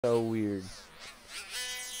So weird.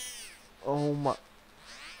 Oh my.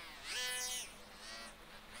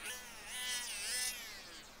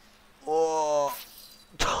 Oh.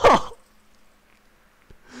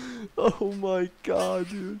 Oh my god,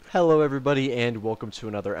 dude. Hello everybody and welcome to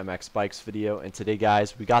another MX Bikes video. And today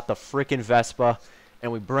guys, we got the frickin' Vespa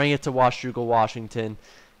and we bring it to Washougal, Washington.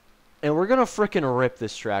 And we're gonna frickin' rip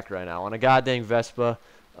this track right now on a goddamn Vespa.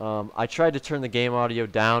 I tried to turn the game audio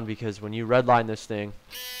down because when you redline this thing,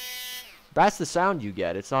 that's the sound you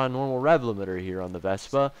get. It's not a normal rev limiter here on the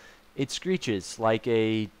Vespa. It screeches like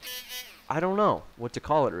a, I don't know what to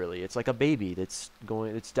call it really. It's like a baby that's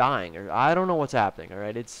dying, or I don't know what's happening. All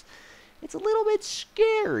right, it's a little bit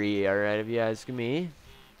scary. All right, if you ask me.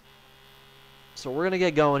 So we're gonna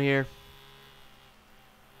get going here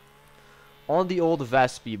on the old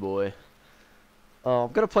Vespa boy.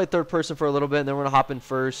 I'm gonna play third person for a little bit, and then we're gonna hop in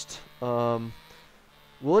first.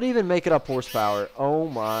 Will it even make it up horsepower? Oh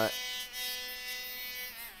my.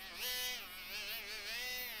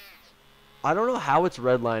 I don't know how it's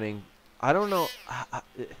redlining. I don't know.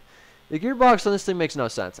 The gearbox on this thing makes no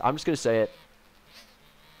sense. I'm just going to say it.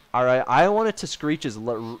 Alright, I want it to screech as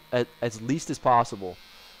least as possible.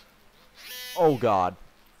 Oh, God.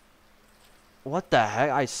 What the heck?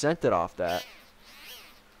 I sent it off that.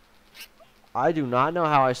 I do not know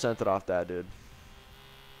how I sent it off that, dude.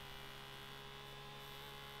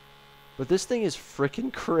 But this thing is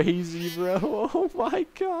freaking crazy, bro. Oh, my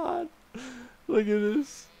God. Look at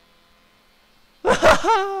this.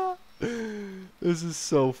 This is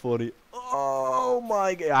so funny. Oh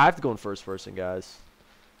my god. I have to go in first person, guys.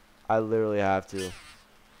 I literally have to.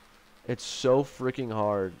 It's so freaking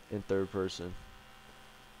hard in third person.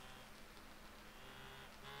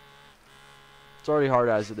 It's already hard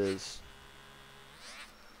as it is.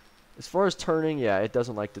 As far as turning, yeah, it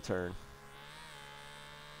doesn't like to turn.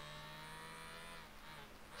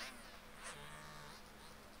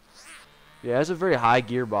 Yeah, it has a very high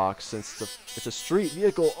gearbox since it's a street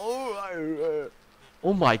vehicle. Oh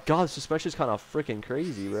my god, the suspension's kind of freaking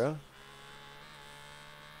crazy, bro.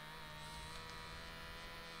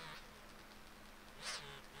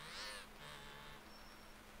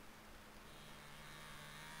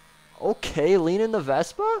 Okay, lean in the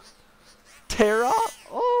Vespa? Tear up?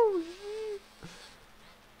 Oh, shit.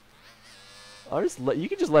 You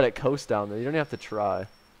can just let it coast down there. You don't have to try.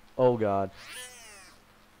 Oh god.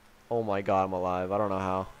 Oh my god, I'm alive. I don't know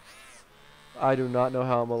how. I do not know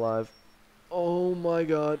how I'm alive. Oh my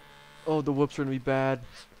god. Oh, the whoops are gonna be bad.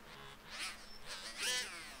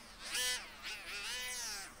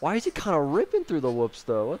 Why is he kind of ripping through the whoops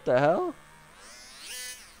though? What the hell?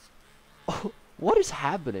 Oh, what is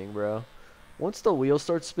happening, bro? Once the wheels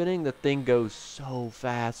start spinning, the thing goes so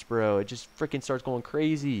fast, bro. It just freaking starts going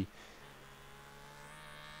crazy.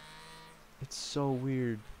 It's so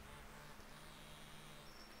weird.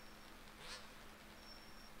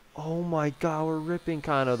 Oh my god, we're ripping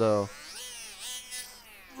kind of though.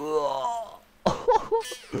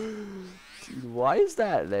 Dude, why is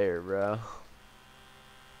that there, bro?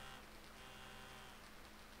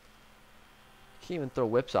 Can't even throw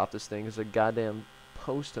whips off this thing. There's a goddamn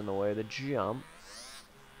post in the way to jump.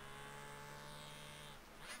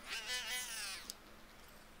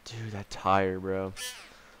 Dude, that tire, bro.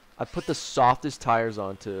 I put the softest tires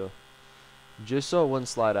on too, just so it wouldn't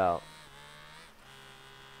slide out.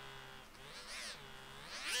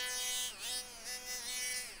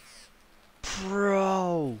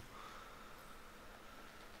 Bro.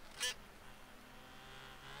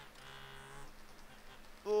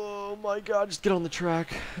 Oh my god, just get on the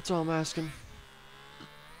track. That's all I'm asking.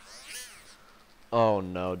 Oh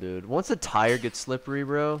no, dude. Once the tire gets slippery,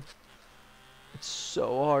 bro, it's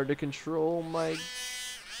so hard to control. My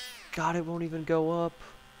god, it won't even go up.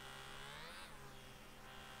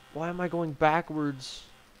 Why am I going backwards?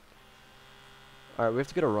 Alright, we have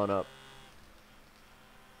to get a run up.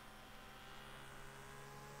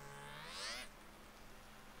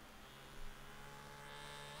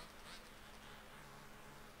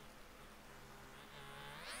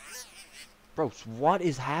 Bro, what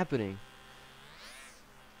is happening?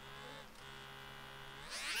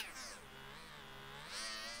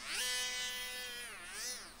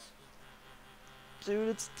 Dude,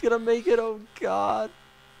 it's gonna make it. Oh god.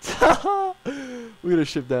 We're gonna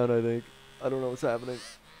ship down, I think. I don't know what's happening.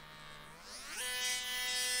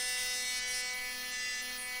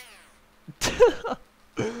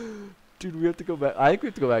 Dude, we have to go back. I think we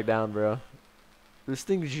have to go back down, bro. This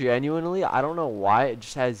thing genuinely, I don't know why, it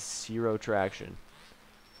just has zero traction.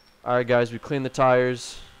 Alright guys, we cleaned the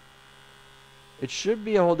tires. It should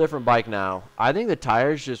be a whole different bike now. I think the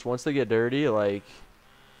tires just, once they get dirty, like,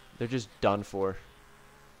 they're just done for.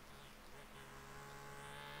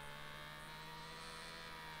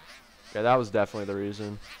 Yeah, that was definitely the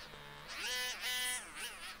reason.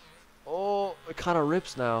 Oh, it kind of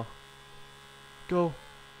rips now. Go.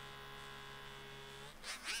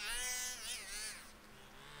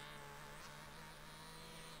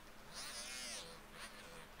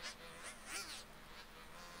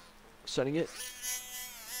 Setting it.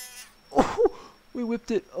 Oh, we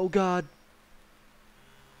whipped it. Oh, God.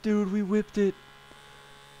 Dude, we whipped it.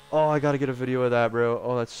 Oh, I gotta get a video of that, bro.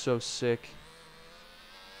 Oh, that's so sick.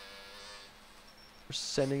 We're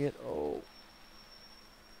sending it. Oh.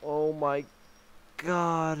 Oh, my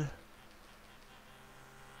God.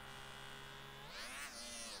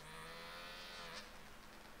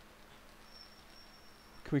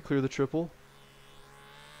 Can we clear the triple?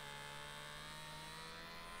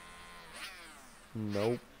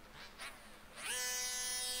 Nope.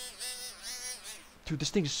 Dude, this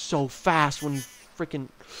thing's so fast when you freaking...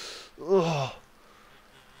 Ugh.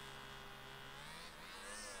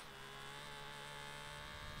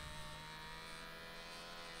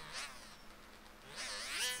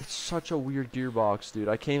 It's such a weird gearbox, dude.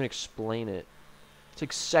 I can't even explain it. It's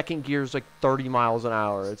like second gear is like 30 miles an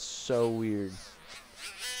hour. It's so weird.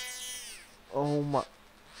 Oh my...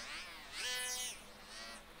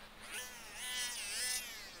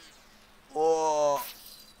 Oh.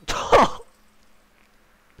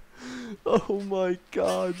 Oh my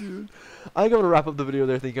God, dude. I think I'm gonna wrap up the video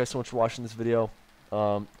there. Thank you guys so much for watching this video.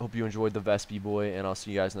 Hope you enjoyed the Vespa boy, and I'll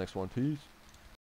see you guys next one. Peace.